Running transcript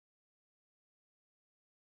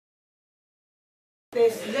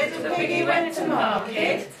This little piggy went to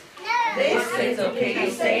market. This little piggy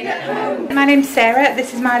stayed at home. My name's Sarah.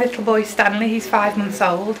 This is my little boy Stanley. He's 5 months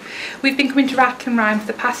old. We've been coming to Rack and Rhyme for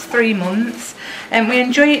the past 3 months, and we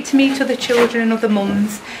enjoy it to meet other children and other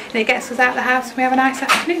mums, and it gets us out of the house and we have a nice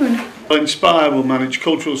afternoon. Inspire will manage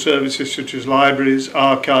cultural services such as libraries,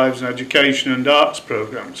 archives and education and arts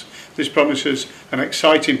programmes. This promises an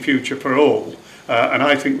exciting future for all, and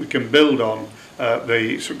I think we can build on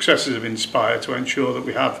the successes of Inspire to ensure that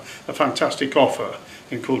we have a fantastic offer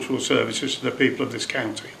in cultural services to the people of this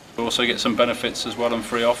county. We also get some benefits as well and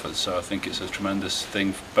free offers, so I think it's a tremendous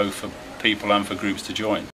thing both for people and for groups to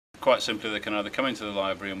join. Quite simply, they can either come into the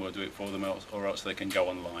library and we'll do it for them, or else they can go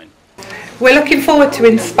online. We're looking forward to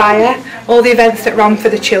Inspire, all the events that run for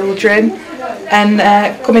the children,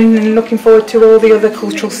 and coming and looking forward to all the other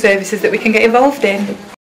cultural services that we can get involved in.